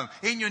home,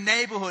 in your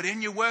neighborhood,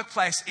 in your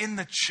workplace, in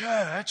the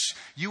church,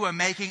 you are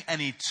making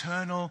an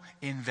eternal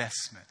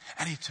investment.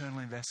 An eternal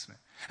investment.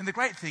 And the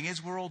great thing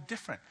is we're all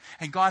different.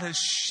 And God has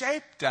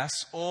shaped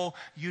us all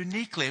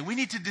uniquely. And we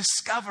need to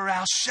discover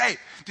our shape.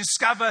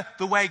 Discover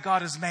the way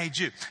God has made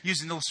you.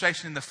 Using an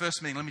illustration in the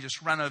first meeting, let me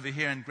just run over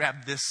here and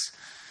grab this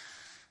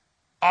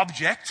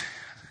object.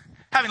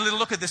 Having a little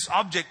look at this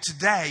object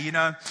today,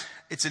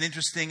 it's an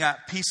interesting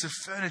piece of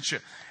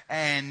furniture.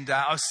 And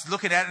I was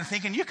looking at it and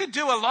thinking, you could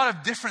do a lot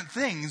of different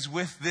things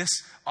with this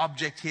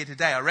object here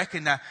today. I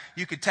reckon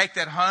you could take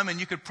that home and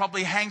you could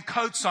probably hang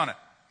coats on it.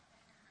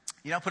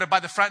 Put it by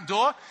the front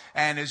door.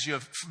 And as your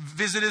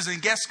visitors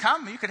and guests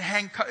come, you could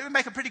it would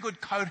make a pretty good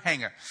coat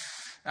hanger.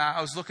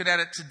 I was looking at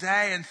it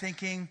today and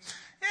thinking,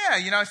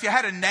 if you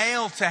had a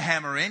nail to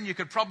hammer in, you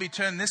could probably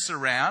turn this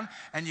around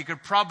and you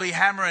could probably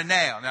hammer a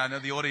nail. Now, I know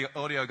the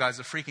audio guys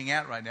are freaking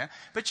out right now,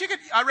 but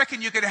I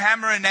reckon you could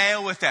hammer a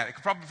nail with that. You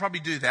could probably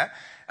do that.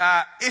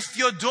 If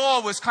your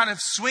door was kind of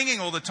swinging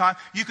all the time,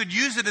 you could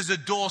use it as a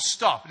door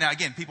stop. Now,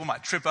 again, people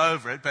might trip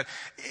over it, but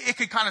it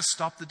could kind of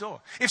stop the door.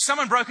 If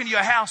someone broke into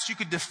your house, you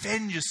could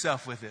defend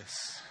yourself with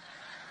this.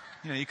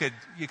 You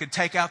could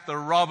take out the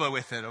robber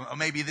with it, or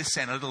maybe this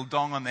end, a little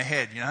dong on the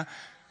head,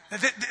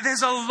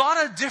 There's a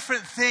lot of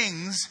different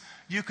things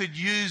you could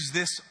use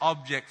this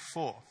object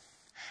for.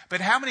 But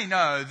how many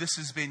know this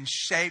has been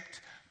shaped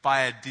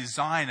by a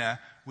designer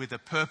with a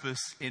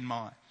purpose in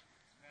mind?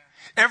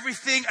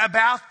 Everything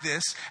about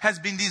this has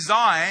been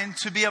designed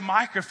to be a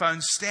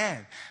microphone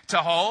stand, to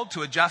hold,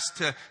 to adjust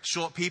to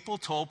short people,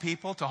 tall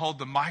people, to hold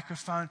the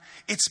microphone.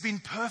 It's been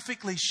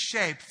perfectly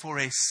shaped for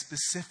a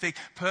specific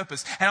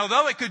purpose. And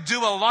although it could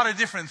do a lot of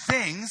different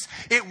things,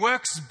 it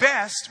works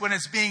best when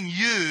it's being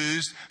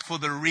used for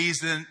the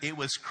reason it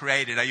was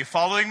created. Are you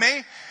following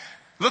me?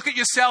 Look at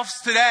yourselves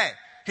today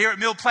here at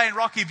Mill Plain,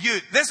 Rocky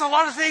Butte. There's a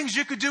lot of things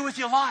you could do with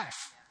your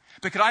life.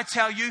 But could I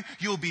tell you,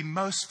 you'll be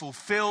most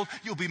fulfilled,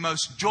 you'll be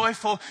most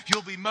joyful,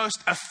 you'll be most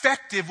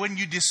effective when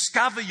you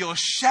discover your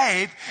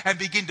shape and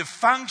begin to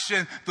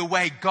function the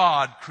way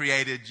God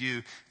created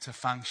you to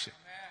function.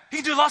 You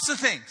can do lots of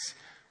things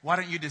Why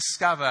don't you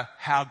discover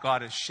how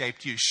God has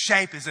shaped you?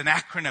 SHAPE is an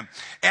acronym.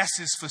 S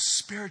is for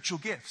spiritual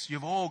gifts.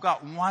 You've all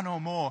got one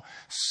or more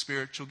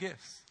spiritual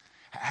gifts.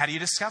 How do you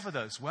discover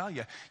those? Well,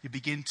 you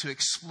begin to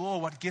explore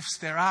what gifts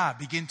there are,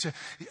 begin to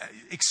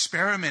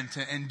experiment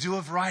and do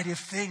a variety of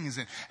things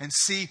and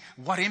see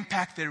what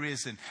impact there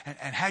is and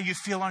how you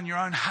feel on your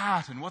own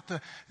heart and what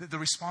the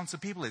response of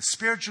people is.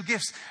 Spiritual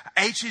gifts.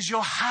 H is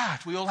your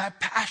heart. We all have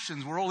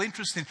passions. We're all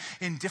interested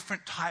in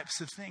different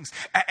types of things.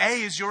 A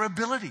is your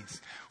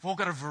abilities. We've all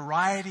got a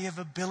variety of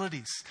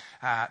abilities.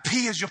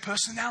 P is your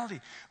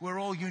personality. We're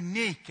all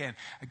unique and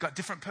got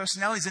different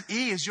personalities. And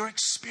E is your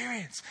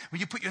experience. When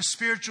you put your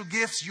spiritual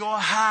gifts, your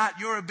heart,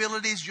 your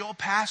abilities, your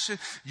passion,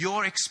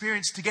 your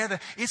experience together,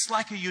 it's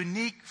like a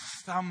unique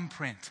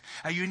thumbprint,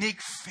 a unique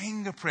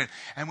fingerprint.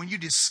 And when you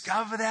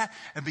discover that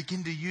and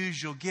begin to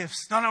use your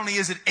gifts, not only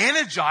is it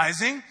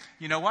energizing,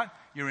 you know what?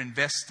 You're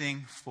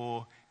investing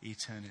for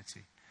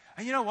eternity.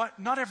 And you know what?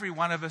 Not every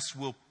one of us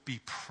will be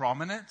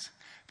prominent,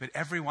 but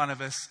every one of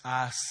us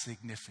are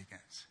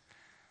significant.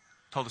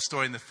 I told a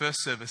story in the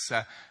first service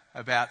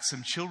about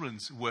some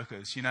children's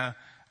workers. You know,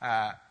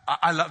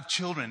 I love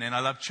children and I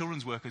love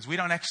children's workers. We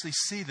don't actually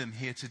see them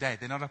here today.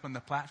 They're not up on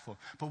the platform.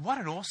 But what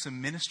an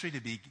awesome ministry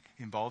to be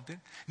involved in.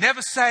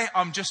 Never say,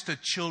 I'm just a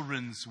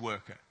children's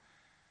worker.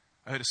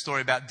 I heard a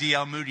story about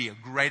D.L. Moody, a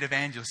great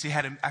evangelist. He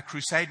had a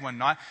crusade one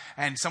night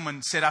and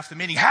someone said after the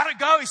meeting, how'd it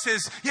go? He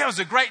says, yeah, it was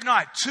a great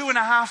night.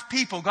 2.5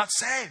 people got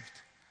saved.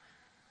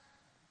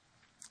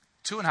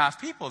 2.5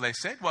 people, they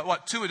said.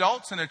 What, 2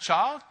 adults and a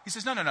child? He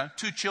says, no,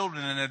 2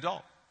 children and an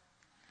adult.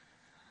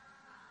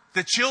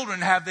 The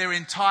children have their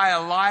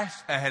entire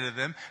life ahead of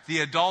them.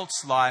 The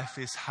adult's life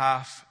is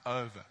half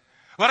over.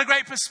 What a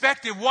great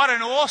perspective. What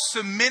an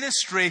awesome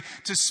ministry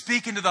to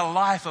speak into the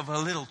life of a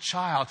little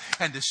child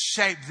and to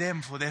shape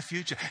them for their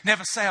future.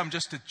 Never say I'm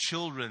just a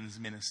children's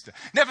minister.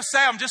 Never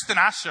say I'm just an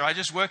usher. I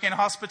just work in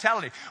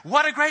hospitality.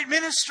 What a great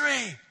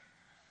ministry.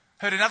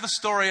 Heard another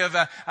story of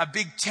a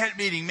big tent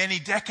meeting many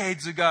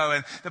decades ago,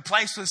 and the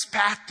place was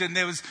packed and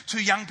there was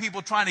 2 young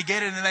people trying to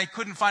get in and they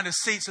couldn't find a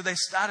seat, so they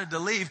started to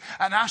leave.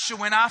 An usher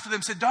went after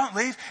them, said, don't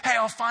leave. Hey,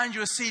 I'll find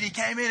you a seat. He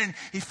came in and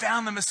he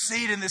found them a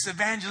seat in this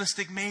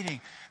evangelistic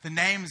meeting. The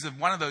names of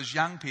one of those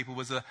young people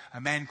was a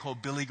man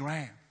called Billy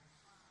Graham.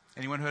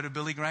 Anyone heard of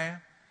Billy Graham?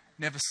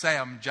 Never say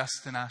I'm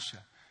just an usher.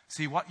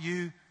 See, what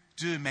you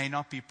do may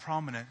not be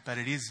prominent, but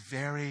it is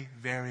very,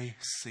 very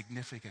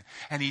significant.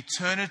 And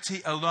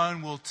eternity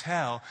alone will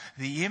tell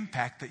the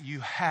impact that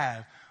you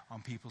have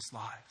on people's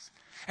lives.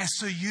 And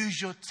so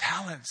use your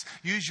talents,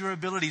 use your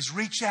abilities,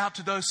 reach out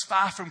to those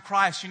far from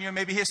Christ. And you're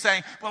maybe here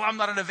saying, well, I'm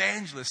not an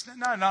evangelist.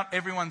 No, not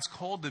everyone's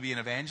called to be an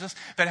evangelist.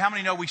 But how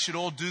many know we should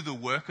all do the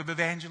work of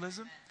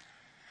evangelism?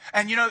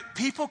 And you know,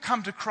 people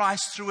come to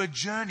Christ through a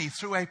journey,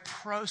 through a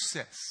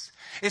process.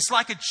 It's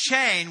like a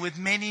chain with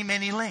many,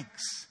 many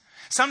links.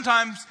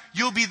 Sometimes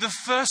you'll be the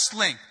first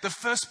link, the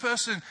first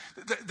person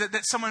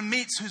that someone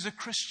meets who's a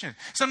Christian.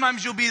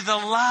 Sometimes you'll be the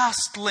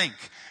last link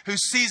who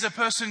sees a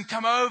person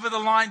come over the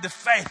line to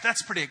faith.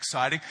 That's pretty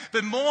exciting.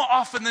 But more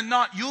often than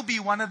not, you'll be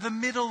one of the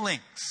middle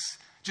links.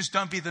 Just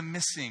don't be the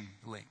missing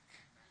link.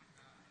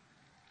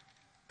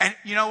 And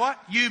you know what?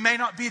 You may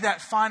not be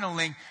that final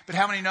link, but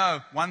how many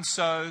know? One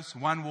sows,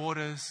 one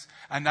waters,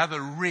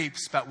 another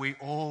reaps, but we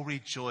all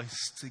rejoice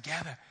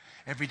together.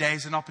 Every day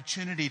is an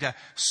opportunity to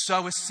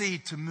sow a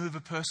seed to move a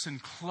person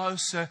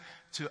closer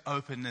to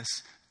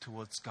openness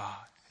towards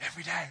God.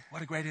 Every day.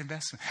 What a great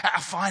investment.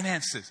 Our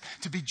finances.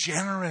 To be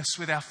generous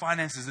with our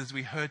finances, as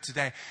we heard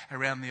today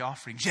around the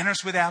offering.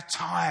 Generous with our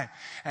time.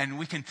 And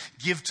we can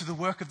give to the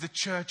work of the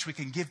church. We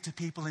can give to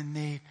people in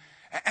need.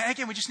 And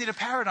again, we just need a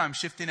paradigm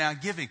shift in our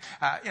giving.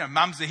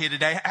 Mums are here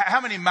today.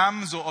 How many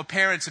mums or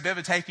parents have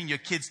ever taken your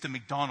kids to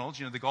McDonald's,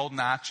 the Golden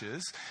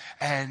Arches,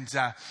 and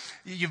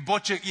you've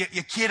bought your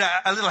kid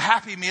a little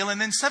Happy Meal,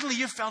 and then suddenly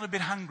you've felt a bit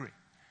hungry.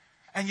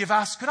 And you've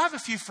asked, could I have a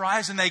few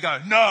fries? And they go,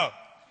 no.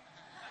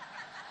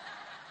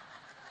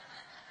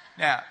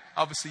 Now,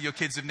 obviously your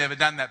kids have never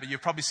done that, but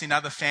you've probably seen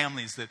other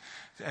families that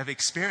have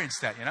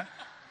experienced that,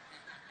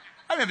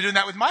 I remember doing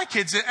that with my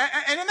kids.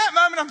 And in that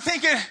moment, I'm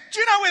thinking, do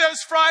you know where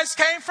those fries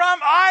came from?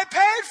 I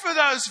paid for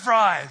those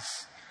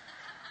fries.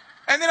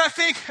 And then I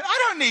think,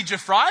 I don't need your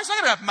fries.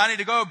 I don't have money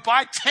to go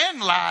buy 10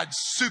 large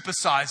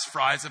supersized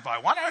fries if I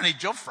want. I don't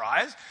need your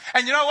fries.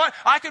 And you know what?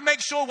 I can make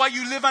sure while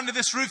you live under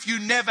this roof, you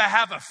never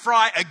have a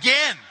fry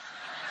again.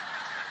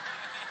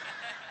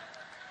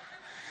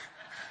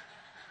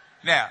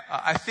 Now,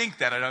 I think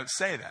that. I don't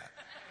say that.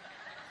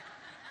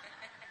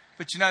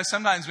 But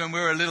sometimes when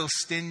we're a little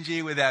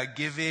stingy with our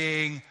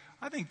giving,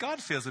 I think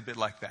God feels a bit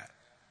like that.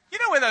 You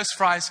know where those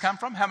fries come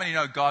from? How many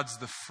know God's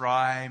the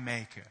fry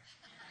maker?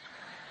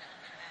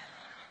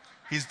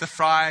 He's the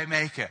fry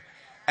maker.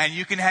 And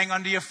you can hang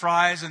on to your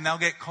fries and they'll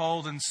get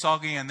cold and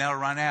soggy and they'll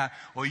run out.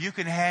 Or you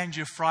can hand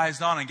your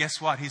fries on and guess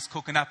what? He's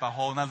cooking up a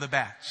whole nother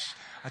batch.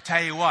 I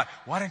tell you what,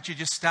 why don't you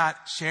just start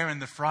sharing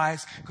the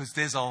fries? Because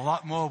there's a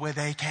lot more where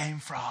they came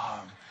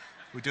from.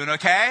 We're doing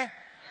okay?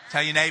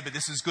 Tell your neighbor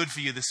this is good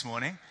for you this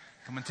morning.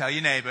 Come and tell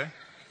your neighbor.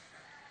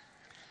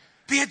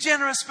 Be a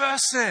generous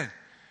person.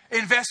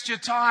 Invest your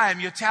time,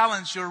 your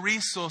talents, your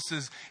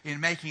resources in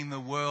making the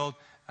world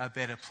a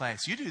better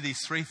place. You do these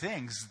three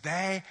things.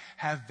 They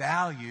have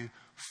value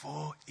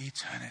for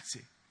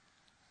eternity.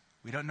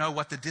 We don't know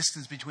what the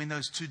distance between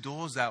those two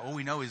doors are. All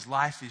we know is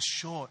life is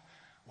short.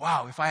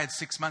 Wow, if I had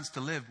 6 months to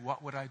live,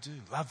 what would I do?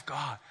 Love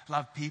God,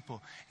 love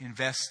people,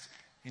 invest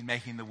in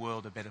making the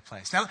world a better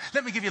place. Now,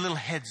 let me give you a little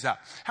heads up.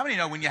 How many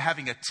know when you're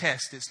having a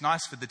test, it's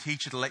nice for the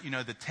teacher to let you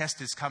know the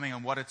test is coming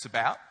and what it's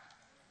about?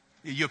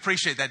 You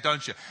appreciate that,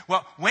 don't you?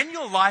 Well, when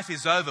your life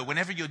is over,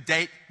 whenever your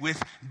date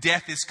with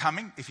death is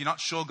coming, if you're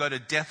not sure, go to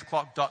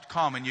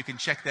deathclock.com and you can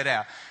check that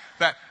out.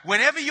 But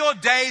whenever your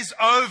day's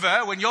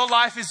over, when your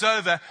life is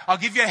over, I'll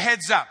give you a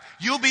heads up.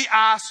 You'll be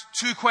asked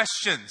 2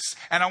 questions,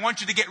 and I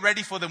want you to get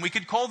ready for them. We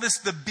could call this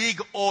the big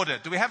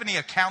audit. Do we have any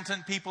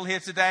accountant people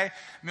here today?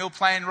 Mill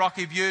Plain,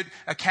 Rocky Butte,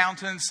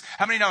 accountants.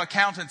 How many know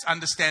accountants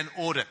understand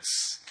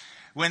audits?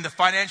 When the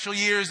financial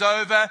year is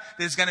over,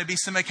 there's going to be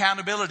some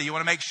accountability. You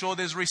want to make sure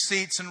there's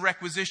receipts and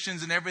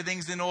requisitions and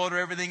everything's in order,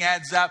 everything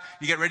adds up.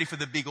 You get ready for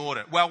the big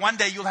audit. Well, one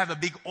day you'll have a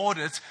big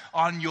audit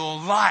on your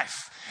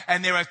life.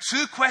 And there are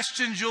 2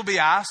 questions you'll be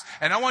asked,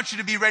 and I want you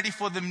to be ready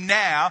for them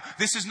now.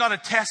 This is not a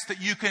test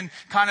that you can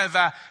kind of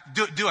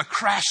do a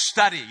crash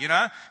study,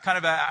 kind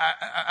of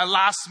a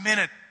last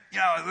minute,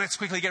 let's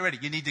quickly get ready.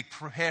 You need to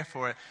prepare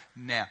for it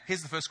now.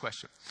 Here's the first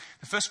question.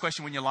 The first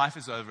question when your life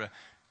is over,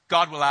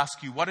 God will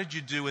ask you, what did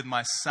you do with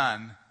my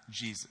son,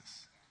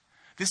 Jesus?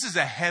 This is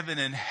a heaven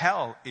and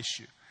hell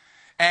issue.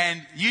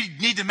 And you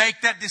need to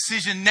make that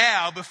decision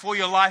now before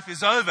your life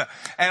is over.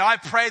 And I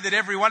pray that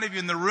every one of you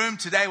in the room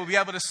today will be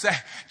able to say,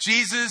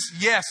 Jesus,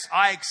 yes,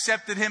 I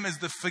accepted him as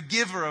the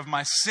forgiver of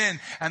my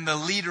sin and the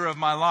leader of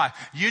my life.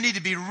 You need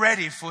to be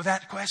ready for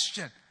that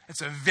question.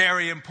 It's a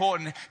very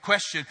important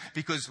question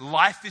because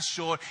life is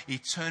short,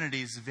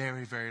 eternity is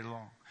very, very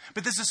long.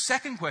 But there's a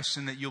second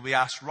question that you'll be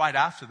asked right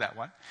after that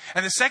one.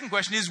 And the second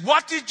question is,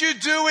 what did you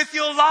do with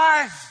your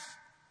life?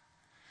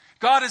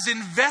 God has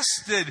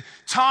invested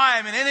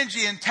time and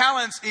energy and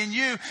talents in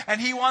you,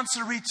 and he wants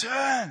a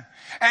return.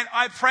 And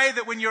I pray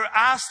that when you're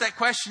asked that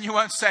question, you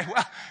won't say,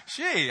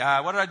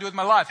 well, what did I do with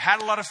my life?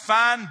 Had a lot of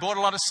fun, bought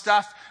a lot of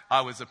stuff. I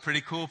was a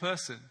pretty cool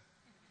person.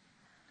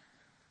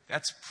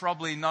 That's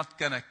probably not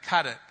going to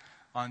cut it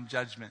on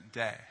Judgment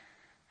Day.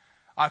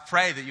 I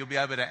pray that you'll be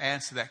able to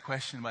answer that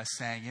question by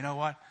saying, you know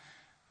what?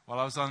 While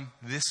I was on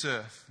this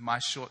earth, my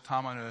short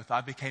time on earth,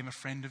 I became a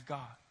friend of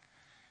God.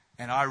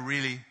 And I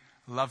really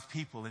love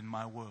people in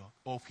my world,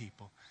 all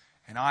people.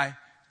 And I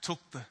took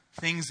the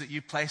things that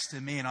you placed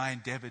in me and I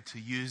endeavored to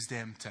use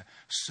them to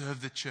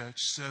serve the church,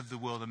 serve the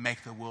world, and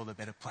make the world a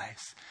better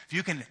place. If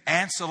you can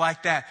answer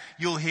like that,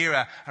 you'll hear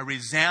a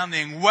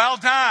resounding, well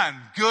done,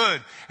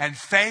 good and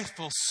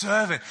faithful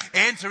servant.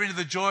 Enter into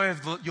the joy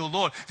of your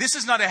Lord. This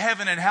is not a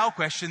heaven and hell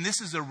question.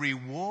 This is a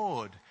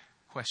reward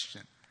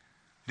question.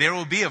 There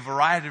will be a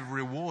variety of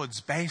rewards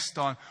based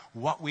on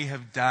what we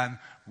have done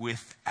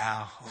with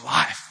our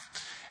life.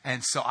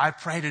 And so I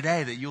pray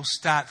today that you'll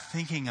start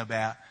thinking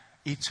about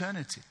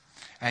eternity.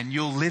 And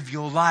you'll live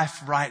your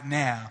life right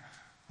now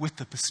with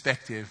the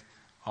perspective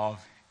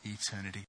of eternity.